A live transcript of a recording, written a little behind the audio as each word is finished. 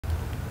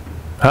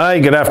Hi,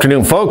 good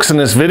afternoon folks. In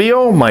this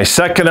video, my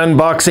second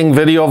unboxing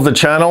video of the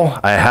channel,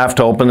 I have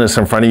to open this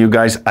in front of you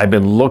guys. I've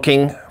been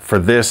looking for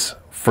this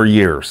for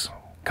years.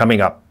 Coming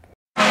up.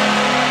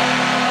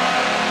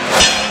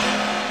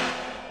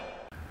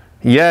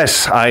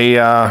 Yes,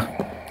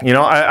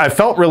 I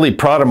felt really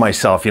proud of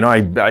myself.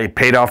 I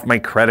paid off my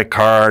credit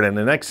card, and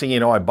the next thing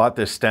you know, I bought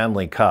this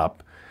Stanley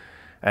Cup,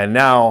 and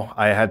now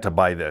I had to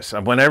buy this.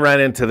 And when I ran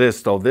into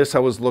this though, this I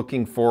was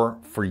looking for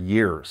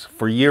years.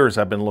 For years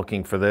I've been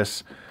looking for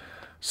this.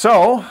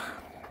 So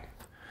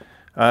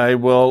I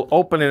will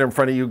open it in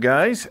front of you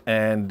guys,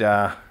 and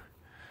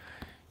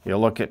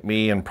you'll look at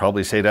me and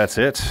probably say that's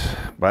it.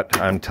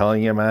 But I'm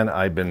telling you, man,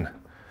 I've been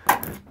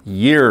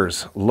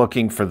years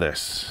looking for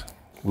this,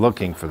 and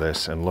looking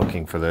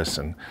for this.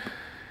 And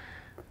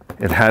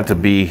it had to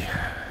be,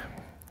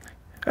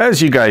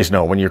 as you guys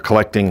know, when you're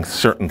collecting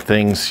certain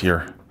things,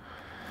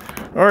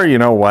 or you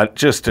know what,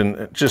 just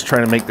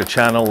trying to make the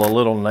channel a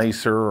little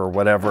nicer or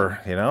whatever,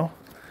 you know.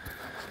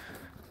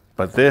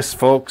 But this,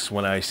 folks,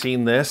 when I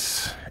seen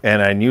this,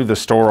 and I knew the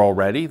store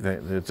already,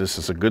 that this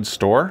is a good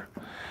store,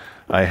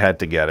 I had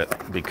to get it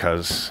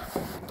because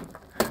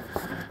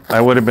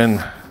I would have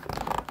been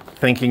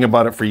thinking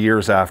about it for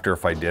years after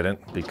if I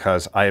didn't,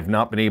 because I have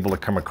not been able to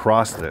come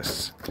across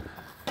this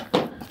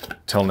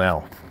till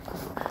now.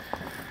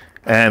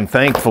 And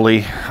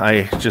thankfully,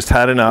 I just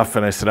had enough,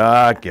 and I said,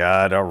 ah,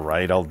 God, all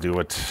right, I'll do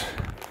it.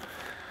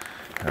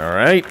 All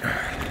right.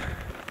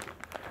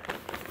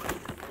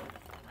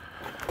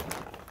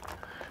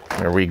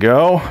 There we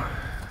go.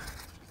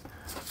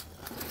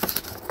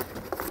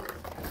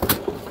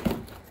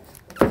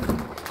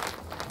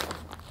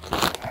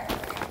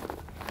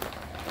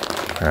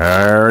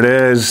 There it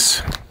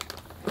is.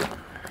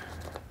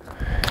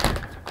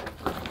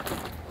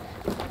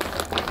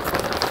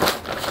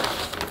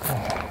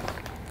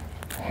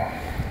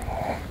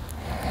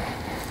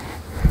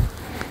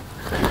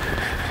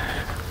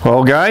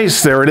 Well,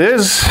 guys, there it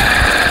is.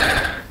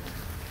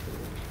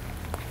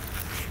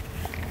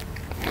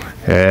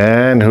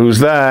 And who's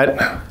that?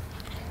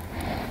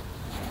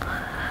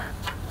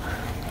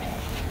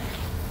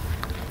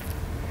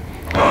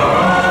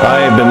 I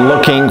have been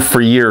looking for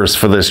years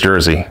for this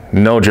jersey.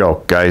 No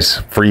joke, guys,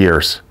 for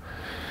years.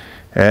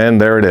 And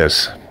there it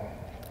is.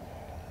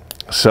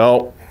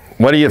 So,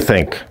 what do you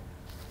think?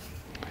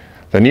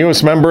 The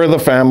newest member of the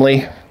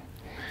family.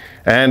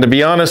 And to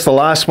be honest, the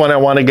last one I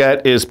want to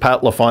get is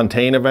Pat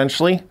LaFontaine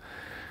eventually.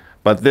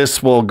 But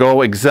this will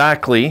go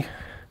exactly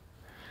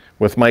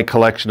with my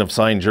collection of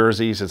signed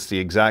jerseys. It's the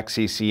exact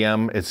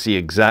CCM. It's the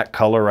exact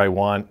color I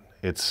want.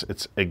 It's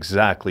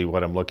exactly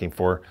what I'm looking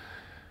for.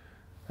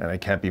 And I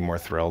can't be more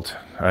thrilled.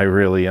 I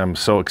really am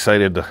so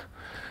excited to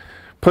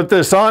put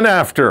this on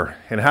after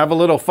and have a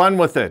little fun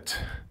with it.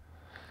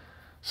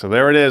 So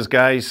there it is,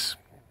 guys.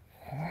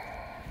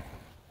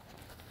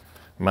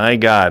 My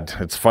God,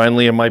 it's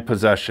finally in my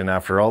possession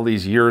after all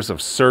these years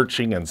of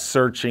searching,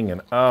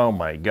 and oh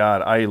my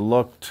God, I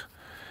looked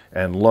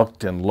and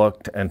looked and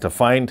looked, and to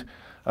find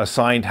a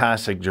signed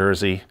Hasek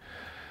jersey,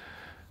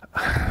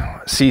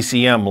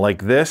 CCM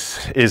like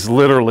this, is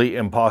literally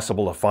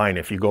impossible to find.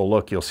 If you go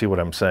look, you'll see what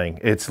I'm saying.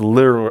 It's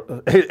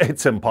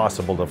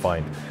impossible to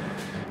find.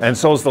 And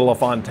so is the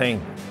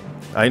LaFontaine.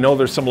 I know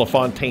there's some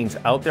LaFontaines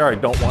out there. I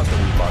don't want the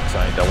Reebok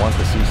signed. I want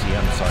the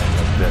CCM signed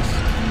like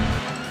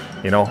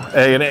this. You know,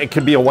 and it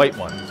could be a white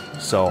one.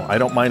 So I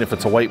don't mind if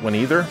it's a white one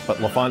either, but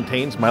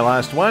LaFontaine's my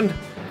last one.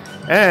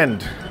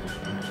 And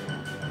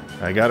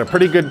I got a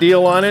pretty good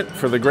deal on it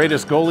for the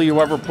greatest goalie you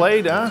ever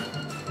played, huh?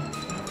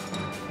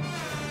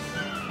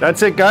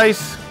 That's it,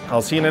 guys.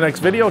 I'll see you in the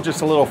next video.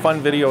 Just a little fun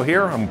video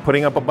here. I'm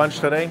putting up a bunch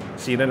today.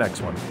 See you in the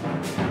next one.